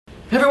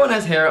Everyone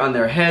has hair on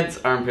their heads,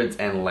 armpits,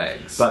 and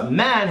legs. But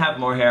men have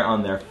more hair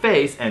on their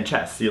face and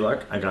chest. See,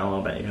 look, I got a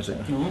little bit. You can see.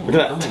 Look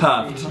at that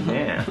tuft,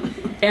 man.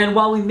 And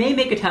while we may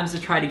make attempts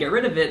to try to get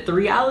rid of it, the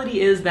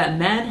reality is that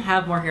men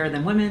have more hair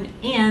than women,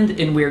 and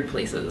in weird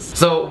places.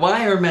 So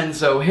why are men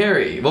so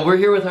hairy? Well, we're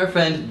here with our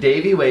friend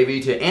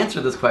DaveyWavey to answer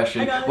this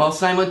question while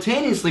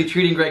simultaneously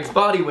treating Greg's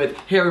body with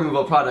hair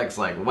removal products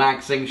like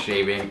waxing,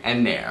 shaving,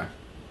 and Nair.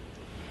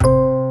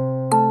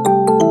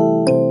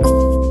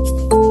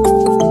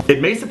 It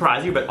may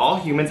surprise you, but all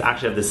humans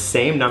actually have the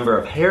same number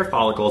of hair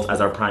follicles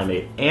as our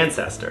primate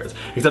ancestors,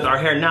 except our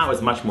hair now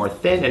is much more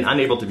thin and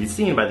unable to be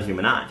seen by the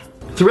human eye.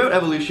 Throughout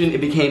evolution,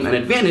 it became an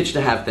advantage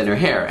to have thinner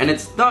hair, and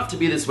it's thought to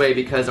be this way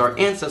because our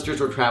ancestors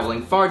were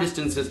traveling far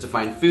distances to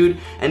find food,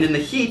 and in the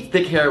heat,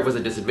 thick hair was a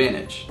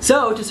disadvantage.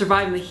 So, to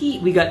survive in the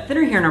heat, we got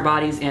thinner hair in our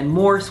bodies and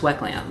more sweat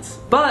glands.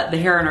 But the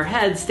hair on our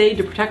heads stayed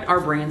to protect our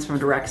brains from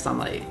direct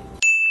sunlight.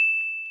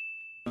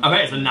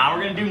 Okay, so now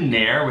we're gonna do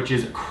Nair, which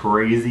is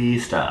crazy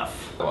stuff.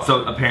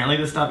 So apparently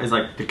this stuff is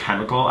like, the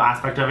chemical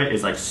aspect of it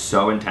is like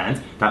so intense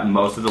that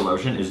most of the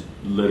lotion is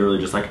literally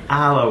just like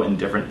aloe and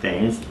different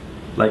things,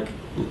 like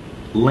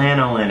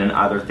lanolin and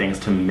other things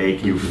to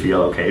make you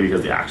feel okay,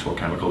 because the actual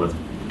chemical that's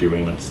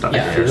doing the stuff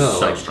is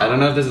so strong. I don't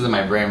know if this is in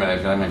my brain, but I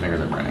feel like my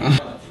fingers are burning.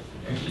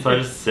 So I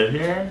just sit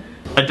here.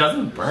 It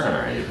doesn't burn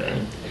or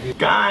anything.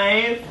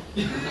 Guys!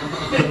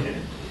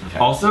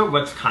 Also,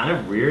 what's kind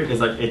of weird is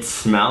like it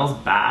smells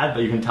bad,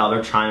 but you can tell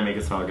they're trying to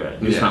make it smell good.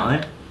 You smell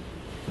it?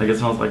 Like it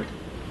smells like...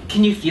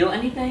 Can you feel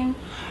anything?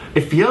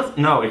 It feels,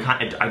 no,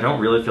 I don't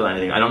really feel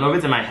anything. I don't know if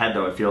it's in my head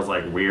though, it feels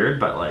like weird,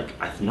 but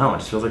like, no, it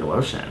just feels like a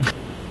lotion.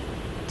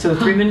 So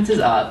 3 minutes is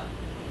up.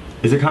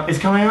 Is it it's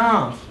coming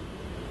off.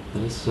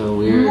 That is so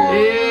weird.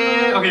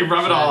 Okay,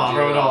 rub it all off,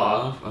 rub it all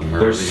off.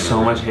 There's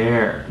so much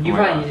hair. You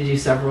probably need to do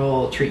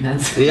several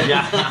treatments.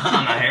 Yeah,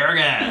 on my hair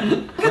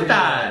again. Look at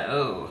that.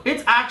 Oh.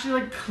 It's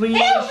actually like clean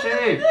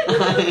shaved.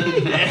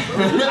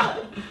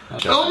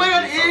 Oh my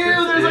god,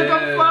 ew, there's like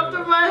a fluff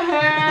of my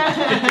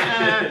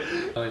head.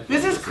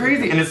 This is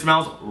crazy, and it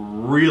smells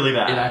really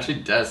bad. It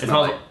actually does. It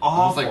smells like,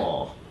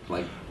 awful.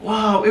 Like,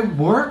 wow, it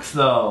works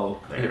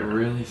though. it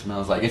really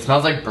smells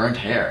like burnt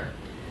hair.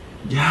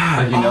 Yeah,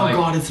 like, you know, oh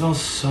god, it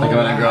smells so like when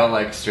a bad. girl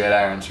like straight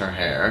irons her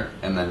hair,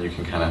 and then you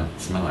can kind of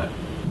smell it.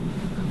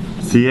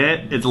 See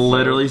it? It's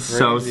literally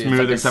so crazy. smooth,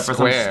 It's like except for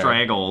some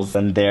straggles.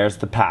 And there's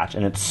the patch,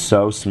 and it's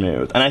so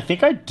smooth. And I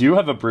think I do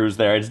have a bruise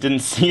there. I just didn't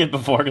see it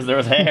before because there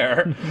was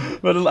hair.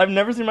 But I've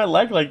never seen my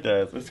leg like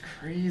this. It's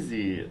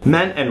crazy.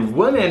 Men and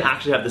women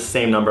actually have the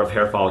same number of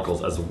hair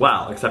follicles as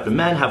well, except the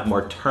men have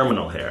more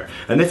terminal hair.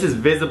 And this is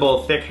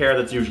visible, thick hair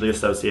that's usually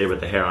associated with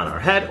the hair on our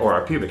head or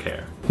our pubic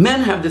hair.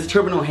 Men have this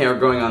terminal hair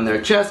growing on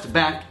their chest,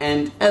 back,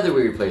 and other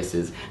weird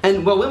places.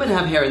 And while women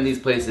have hair in these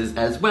places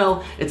as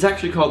well, it's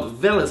actually called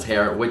vellus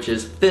hair, which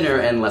is thinner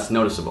and less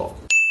noticeable.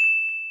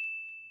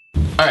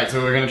 Alright,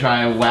 so we're gonna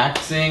try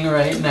waxing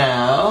right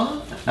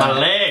now. My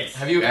legs!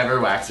 Have you ever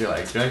waxed your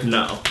legs, Greg?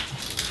 No.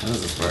 How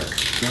does this work?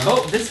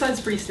 Oh, this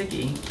side's pretty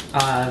sticky.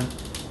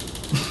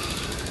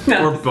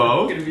 Or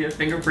both? It's gonna be a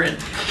fingerprint.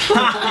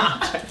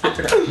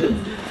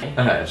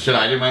 Should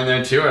I do mine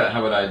there too, or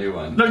how about I do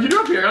one? No, you do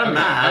up here, I'm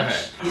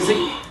match. Okay. He's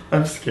like,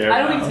 I'm scared. I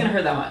don't think it's gonna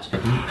hurt that much.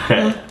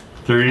 Okay.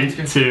 3,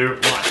 2, 1.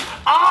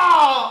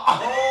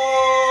 Oh!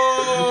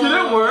 Did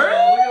it work?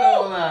 Look at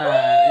all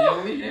that. You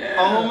only hair.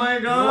 Oh my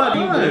god.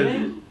 Are you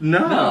bleeding?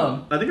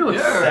 No. I think it looks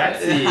Yeah.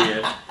 sexy.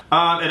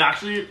 It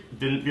actually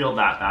didn't feel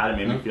that bad. It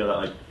made me feel that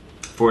like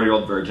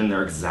 40-year-old virgin,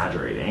 they're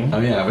exaggerating. Oh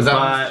yeah, was that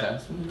on his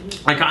chest?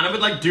 I kind of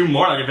would like do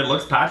more. Like if it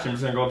looks patchy, I'm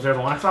just gonna go upstairs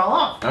and wax it all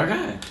off.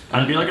 Okay.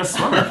 And be like a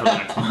swimmer for the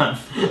next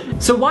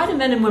month. So why do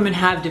men and women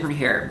have different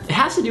hair? It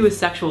has to do with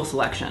sexual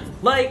selection.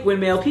 Like when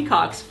male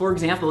peacocks, for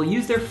example,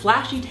 use their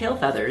flashy tail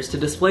feathers to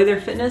display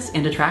their fitness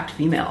and attract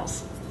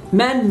females.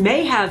 Men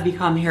may have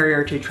become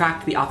hairier to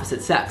attract the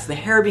opposite sex, the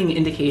hair being an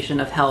indication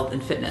of health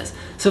and fitness.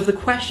 So if the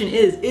question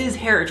is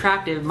hair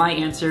attractive, my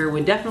answer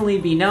would definitely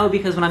be no,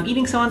 because when I'm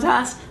eating someone's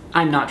ass,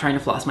 I'm not trying to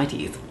floss my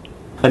teeth.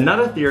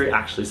 Another theory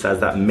actually says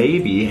that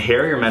maybe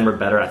hairier men were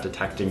better at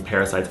detecting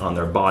parasites on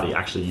their body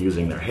actually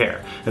using their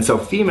hair. And so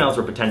females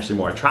were potentially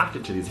more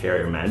attracted to these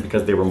hairier men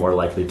because they were more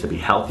likely to be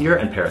healthier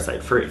and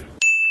parasite free.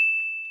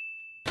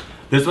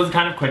 This was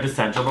kind of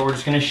quintessential, but we're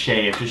just gonna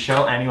shave to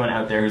show anyone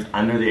out there who's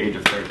under the age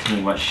of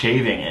 13 what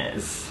shaving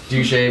is. Do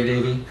you shave,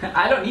 Davey?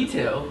 I don't need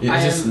to. You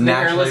I just am the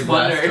naturally hairless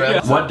blessed, wonder.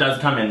 right? What does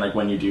come in like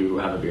when you do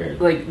have a beard?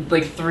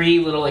 Like 3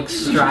 little like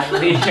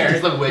straggly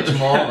hairs. Just the witch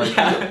mole. Like,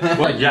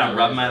 Well, yeah,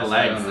 rub my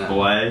legs,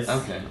 boys.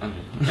 Okay.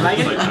 Am I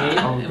getting paid?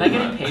 Am I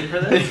getting paid for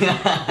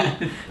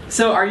this?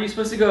 So are you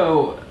supposed to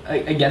go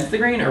against the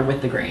grain or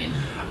with the grain?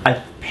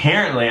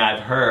 Apparently,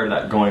 I've heard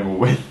that going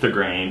with the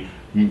grain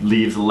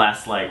leaves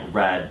less like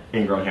red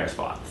ingrown hair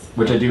spots,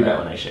 which I do get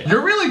when I shave.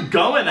 You're really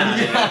going at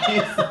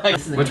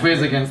it. Which way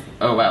is against?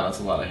 Oh wow, that's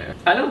a lot of hair.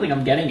 I don't think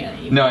I'm getting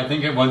any. No, I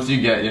think once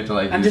you get, you have to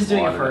like. I'm use just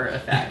doing it water. for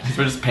effect.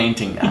 We're just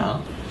painting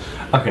now.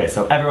 Okay,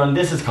 so everyone,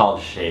 this is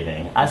called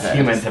shaving. Us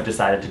humans have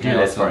decided to do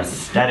this for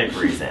aesthetic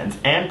reasons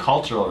and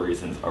cultural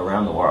reasons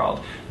around the world.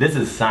 This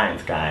is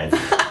science, guys.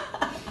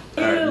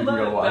 Alright,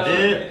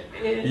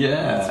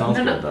 Yeah. It smells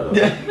No, good no.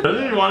 though. I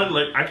don't even want to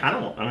like. I kind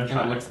of want. I'm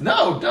gonna try.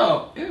 No,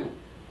 don't. Ew.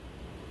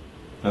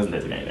 Doesn't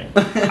taste like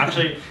anything.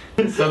 Actually,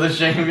 So the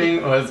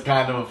shaving was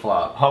kind of a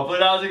flop. hopefully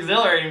that was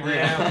exhilarating for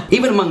you.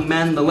 Even among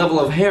men, the level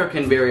of hair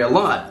can vary a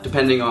lot,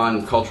 depending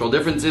on cultural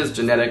differences,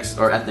 genetics,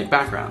 or ethnic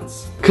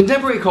backgrounds.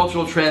 Contemporary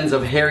cultural trends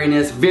of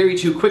hairiness vary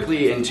too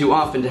quickly and too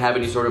often to have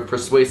any sort of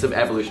persuasive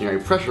evolutionary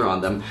pressure on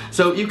them,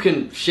 so you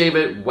can shave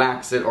it,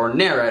 wax it, or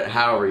nair it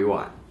however you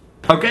want.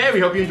 Okay, we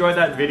hope you enjoyed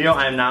that video.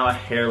 I am now a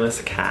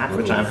hairless cat,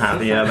 which I'm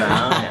happy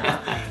about.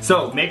 Yeah.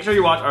 So make sure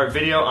you watch our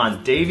video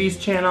on Davey's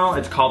channel.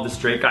 It's called the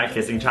Straight Guy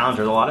Kissing Challenge.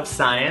 There's a lot of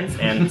science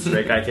and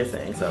straight guy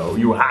kissing, so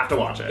you have to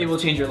watch it. It will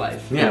change your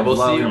life. Yeah,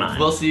 Blow your mind.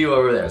 we'll see you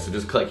over there, so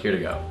just click here to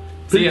go.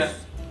 See ya.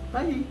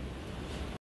 Bye.